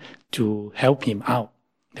 monk to help him out.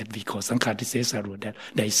 That we call Sankhadisesa rule. That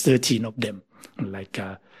there is 13 of them, like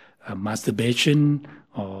masturbation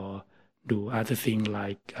or do other things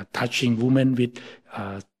like touching women with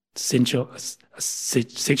sexual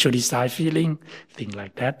desire feeling, things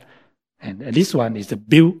like that. And this one is the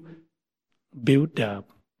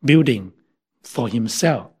building for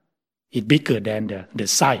himself. It's bigger than the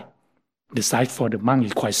site. The site for the monk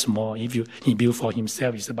is quite small. If he build for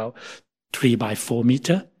himself, it's about 3 by 4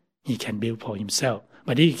 meters. He can build for himself.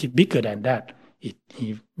 But if it's bigger than that,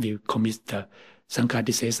 he will commit the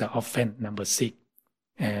Sankhadisesa offense number 6.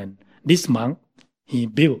 And this monk, he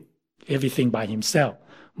built everything by himself,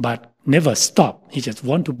 but never stopped. He just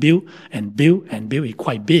want to build and build and build it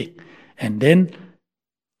quite big. And then,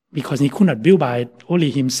 because he could not build by only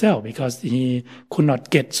himself, because he could not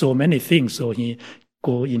get so many things, so he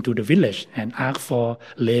go into the village and ask for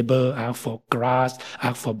labor, ask for grass,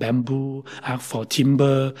 ask for bamboo, ask for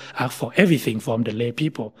timber, ask for everything from the lay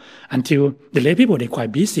people. Until the lay people, they're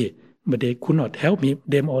quite busy, but they could not help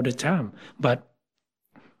them all the time. But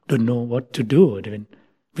don't know what to do.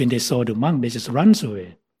 When they saw the monk, they just run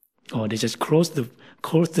away, or they just close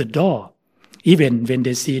the door. Even when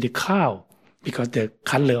they see the cow, because the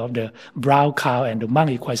color of the brown cow and the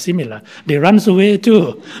monk is quite similar, they run away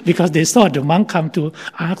too, because they saw the monk come to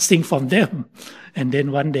asking from them. And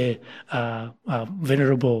then one day,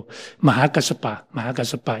 Venerable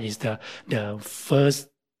Mahakassapa is the first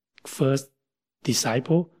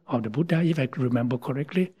disciple of the Buddha, if I remember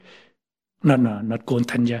correctly. No, not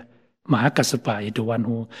Gontanya. Mahakassapa is the one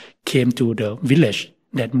who came to the village,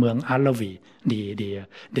 that Muang Alawi, the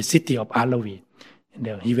city of Alawi.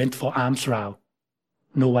 And he went for alms round.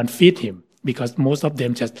 No one feed him, because most of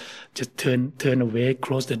them just turn away,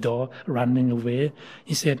 close the door, running away.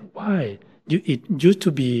 He said, "Why? It used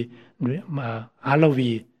to be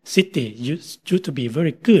Alawi city used to be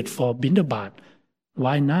very good for Bindabat.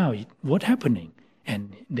 Why now? What happening?"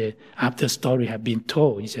 And after story had been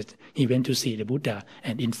told, he said he went to see the Buddha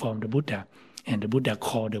and informed the Buddha, and the Buddha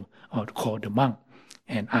called the monk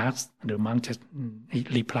and asked. The monk just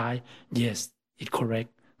replied, "Yes, it's correct.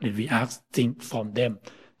 That we asked things from them."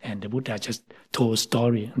 And the Buddha just told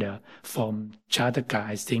story from Chataka,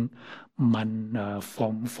 I think, from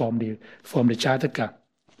the Chataka,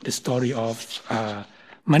 the story of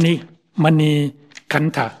Mani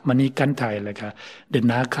Kanta, like the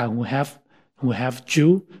Naga who have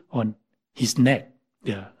jewel on his neck,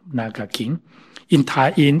 the Naga king.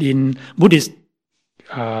 In Buddhist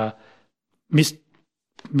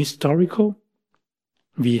mystical,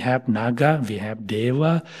 we have Naga, we have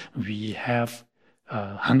Deva, we have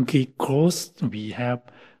hungry crows, we have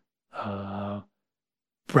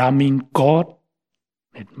Brahmin god,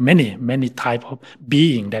 many type of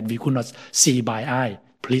being that we could not see by eye.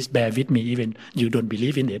 Please bear with me, even you don't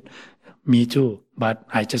believe in it. Me too, but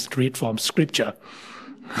I just read from scripture.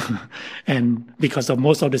 And because of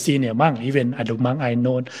most of the senior monk, even the monk I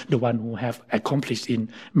know, the one who have accomplished in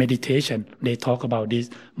meditation, they talk about this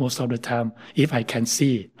most of the time. If I can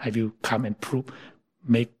see, I will come and prove,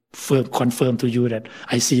 confirm to you that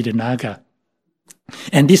I see the Naga.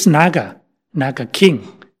 And this Naga king,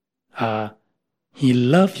 he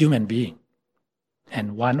loved human being.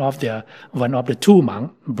 And one of the 2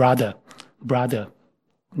 monks, brother,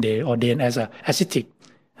 they ordained as a ascetic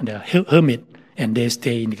and a hermit, and they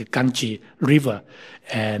stay in the Kanchi river,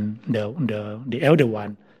 and the elder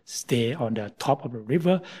one stay on the top of the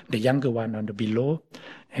river, the younger one on the below,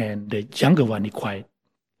 and the younger one is quite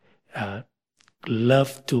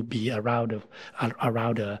love to be around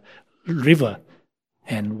the river.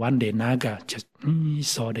 And one day Naga just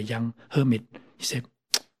saw the young hermit. He said,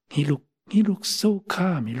 he looks so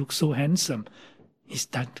calm, he looks so handsome. He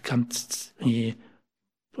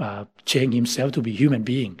changed himself to be human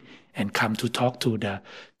being and come to talk to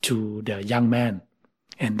the young man.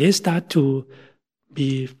 And they start to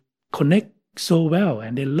be connect so well,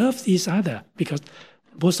 and they love each other, because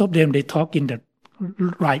both of them, they talk in the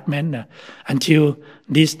right manner, until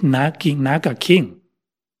this Naga king,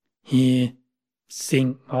 he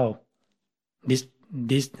think, "Oh, this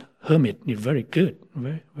hermit is very good,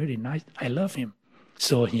 very, very nice. I love him."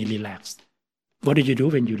 So he relaxed. What do you do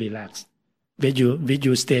when you relax? When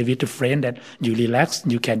you stay with a friend that you relax,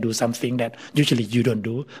 you can do something that usually you don't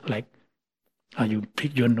do, like you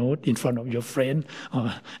pick your note in front of your friend,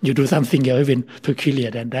 or you do something even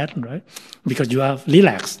peculiar than that, right? Because you are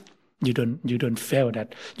relaxed. You don't feel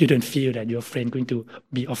that your friend going to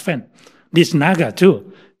be offended. This Naga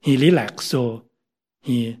too, he relaxed, so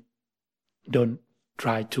he don't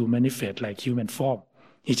try to manifest like human form.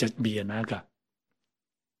 He just be a Naga.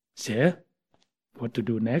 So what to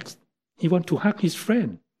do next? He want to hug his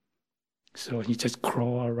friend. So he just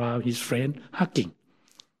crawl around his friend hugging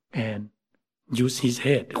and use his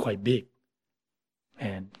head quite big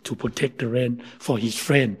and to protect the rain for his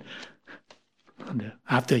friend. And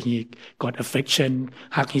after he got affection,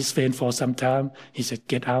 hug his friend for some time, he said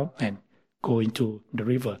get out and go into the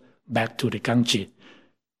river back to the Gangji.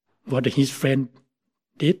 What his friend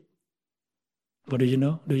did? What do you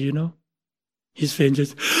know? His friend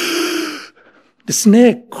just the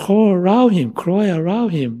snake crawl around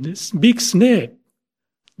him. This big snake.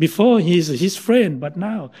 Before he is his friend, but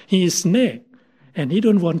now he is snake, and he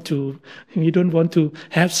don't want to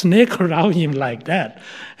have snake around him like that,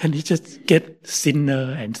 and he just get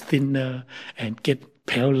thinner and get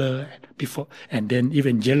paler and then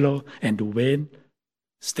even yellow, and the vein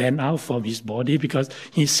stand out from his body because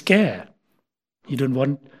he's scared. He don't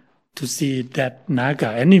want to see that Naga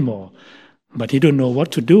anymore. But he don't know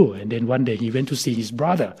what to do. And then one day he went to see his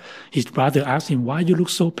brother. His brother asked him, why you look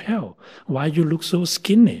so pale? Why you look so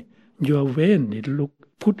skinny? Your vein, it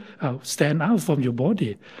stand out from your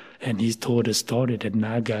body. And he told the story that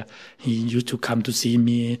Naga, he used to come to see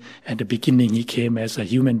me. At the beginning, he came as a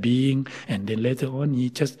human being. And then later on, he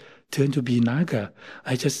just turned to be Naga.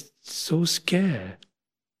 I just so scared.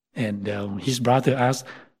 And his brother asked,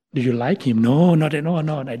 do you like him? No, not at all.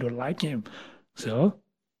 No, I don't like him. So,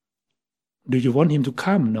 do you want him to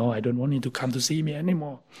come? No, I don't want him to come to see me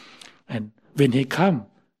anymore. And when he come,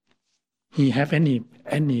 he have any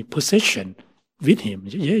possession with him?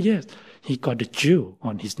 Yes. He got a jewel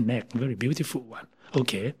on his neck, very beautiful one.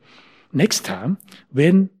 Okay. Next time,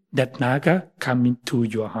 when that Naga come into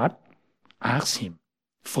your heart, ask him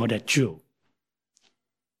for that jewel.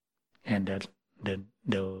 And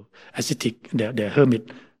the ascetic, the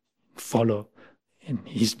hermit follow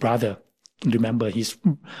his brother. Remember his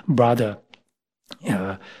brother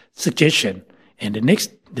suggestion, and the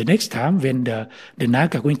next time when the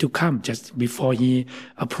Naga going to come, just before he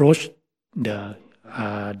approach the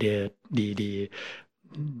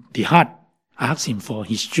heart, ask him for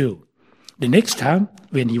his jewel. The next time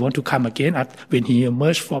when he want to come again, when he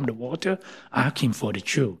emerge from the water, ask him for the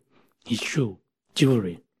jewel, his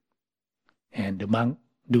jewelry, and the monk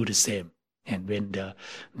do the same. And when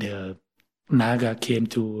the Naga came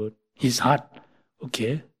to his heart,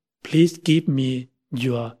 okay, please give me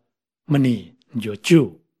your money, your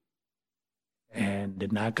jewel. And the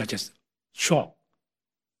Naga just shocked,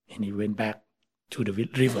 and he went back to the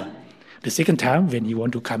river. The second time, when he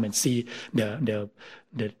want to come and see the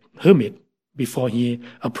hermit, before he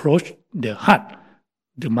approached the hut,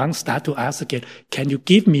 the monk start to ask again, can you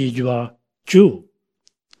give me your jewel?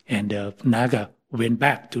 And the Naga went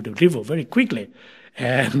back to the river very quickly.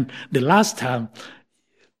 And the last time,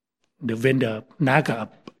 when the Naga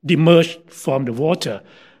emerged from the water,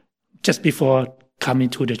 just before coming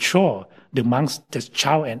to the shore, the monks just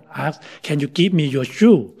shout and ask, can you give me your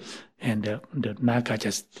jewel? And the Naga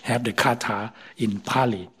just have the kata in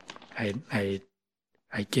Pali. I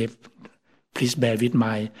gave, please bear with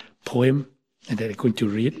my poem, and then I'm going to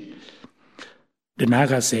read. The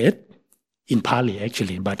Naga said, in Pali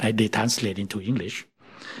actually, but they translate into English,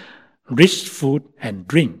 rich food and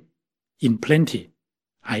drink in plenty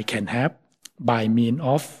I can have by means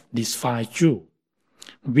of this fine jewel,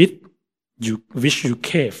 which you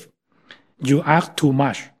crave. You ask too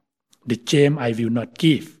much, the gem I will not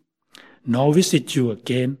give, nor visit you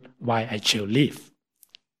again while I shall live.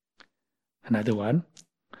 Another one,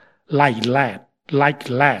 like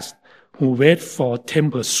lads who wait for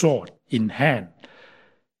temper sword in hand,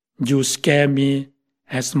 you scare me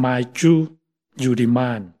as my jewel you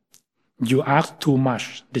demand. You ask too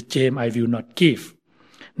much, the gem I will not give,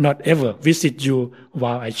 not ever visit you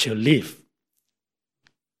while I shall live.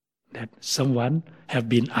 That someone have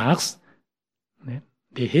been asked,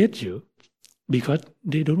 they hate you because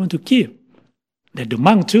they don't want to give. That the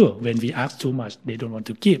monk too, when we ask too much, they don't want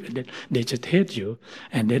to give. And they just hate you.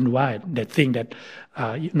 And then why? They think that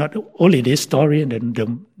not only this story, and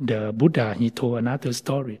then the Buddha, he told another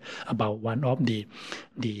story about one of the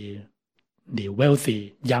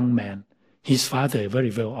wealthy young man. His father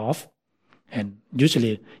very well off, and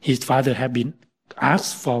usually his father have been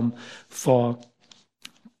asked for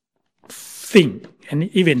think, and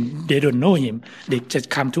even they don't know him, they just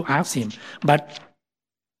come to ask him. But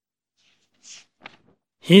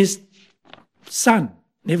his son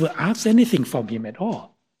never asked anything from him at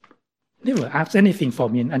all. Never asked anything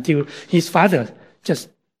from him until his father just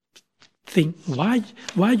think, why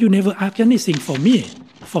you never ask anything from me?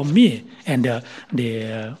 And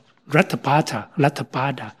the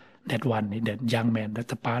Rattapada, that one, that young man,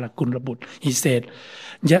 Rattapada Kunrabut, he said,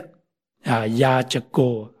 Ya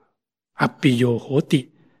Chako Apiyo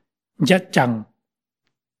Hoti, Yachang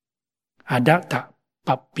Adata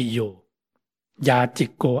Papiyo, Ya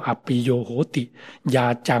Chiko Apiyo Hoti,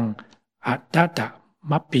 Ya Chang Adata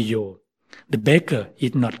Mapiyo. The beggar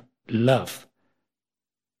is not love.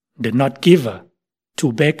 The not giver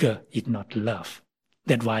to beggar is not love.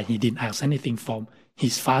 That's why he didn't ask anything from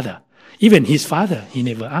his father. Even his father, he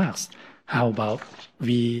never asked. How about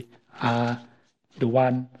we are the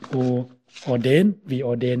one who ordain? We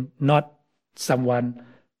ordain, not someone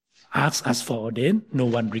asks us for ordain. No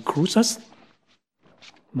one recruits us.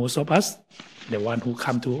 Most of us, the one who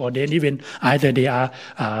come to ordain, even either they are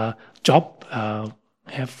job,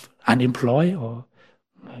 have unemployed or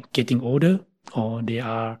getting older, or they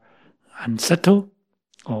are unsettled,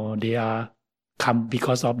 or they are come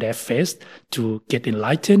because of their faith to get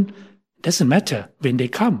enlightened. Doesn't matter when they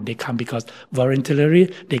come because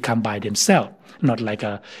voluntarily they come by themselves. Not like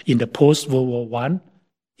in the post-World War I,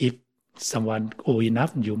 if someone old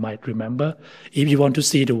enough, you might remember, if you want to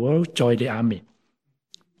see the world, join the army.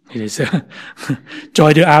 It is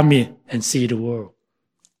join the army and see the world.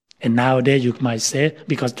 And nowadays you might say,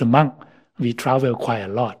 because the monk, we travel quite a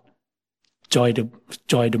lot. Join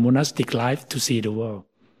the monastic life to see the world.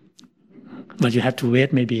 But you have to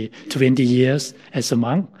wait maybe 20 years as a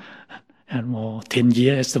monk, and more 10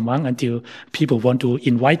 years as a monk until people want to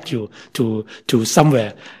invite you to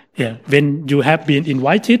somewhere. Yeah. When you have been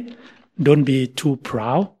invited, don't be too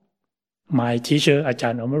proud. My teacher,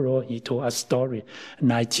 Ajahn Amaro, he told a story.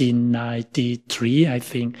 1993, I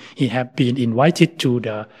think, he had been invited to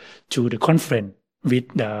the conference with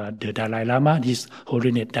the Dalai Lama, His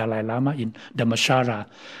Holiness Dalai Lama in Dhammachara,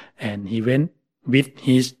 and he went with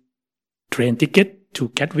his train ticket to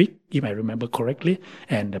Gatwick, if I remember correctly,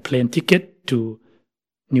 and the plane ticket to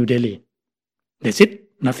New Delhi. That's it,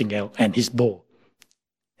 nothing else, and his bow.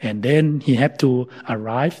 And then he had to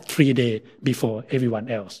arrive 3 days before everyone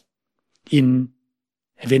else. When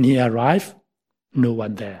he arrived, no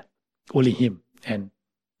one there, only him, and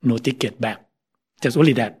no ticket back. Just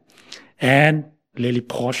only that. And really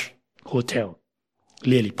posh hotel,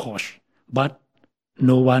 really posh. But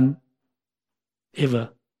no one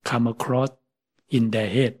ever come across in their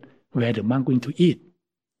head where the monk going to eat.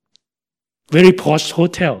 Very posh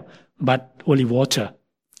hotel, but only water.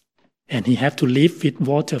 And he have to live with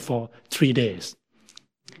water for 3 days.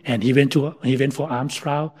 And he went for alms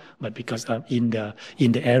trial, but because in the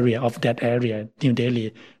area of that area, New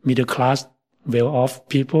Delhi, middle class, well-off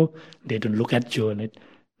people, they don't look at you, and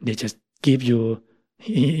they just give him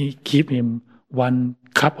 1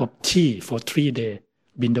 cup of tea for 3 days,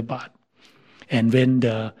 bindabat. And when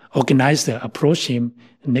the organizer approached him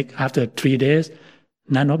after 3 days,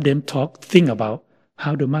 none of them think about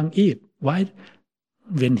how the monk eat. Why?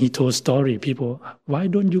 When he told story, people, why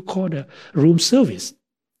don't you call the room service?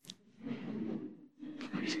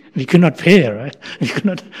 We cannot pay, right? We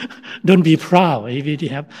cannot. Don't be proud. If we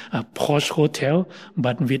have a posh hotel,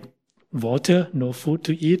 but with water, no food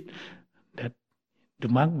to eat, that the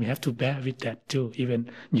monk, we have to bear with that too. Even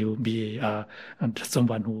you be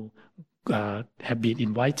someone who have been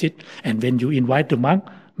invited, and when you invite the monk,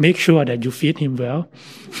 make sure that you feed him well.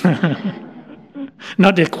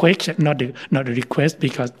 Not the question, not the request,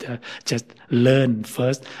 because just learn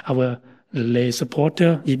first. Our lay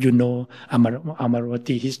supporter, if you know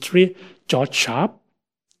Amaravati history, George Sharp,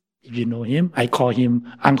 if you know him, I call him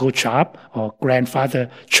Uncle Sharp or Grandfather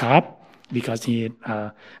Sharp, because he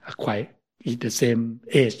quite the same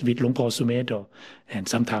age with Luang Por Sumedo, and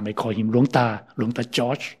sometimes I call him Luang Ta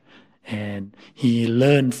George, and he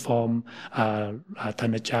learned from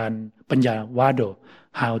Thanachan Panya Wado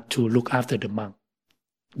how to look after the monk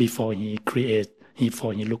before he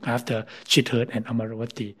look after Chithurth and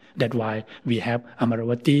Amaravati. That's why we have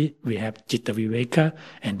Amaravati, we have Chitta Viveka,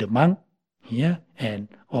 and the monk here, and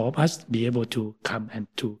all of us be able to come and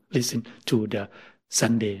to listen to the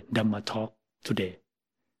Sunday Dhamma talk today.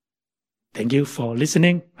 Thank you for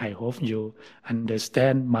listening. I hope you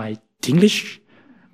understand my English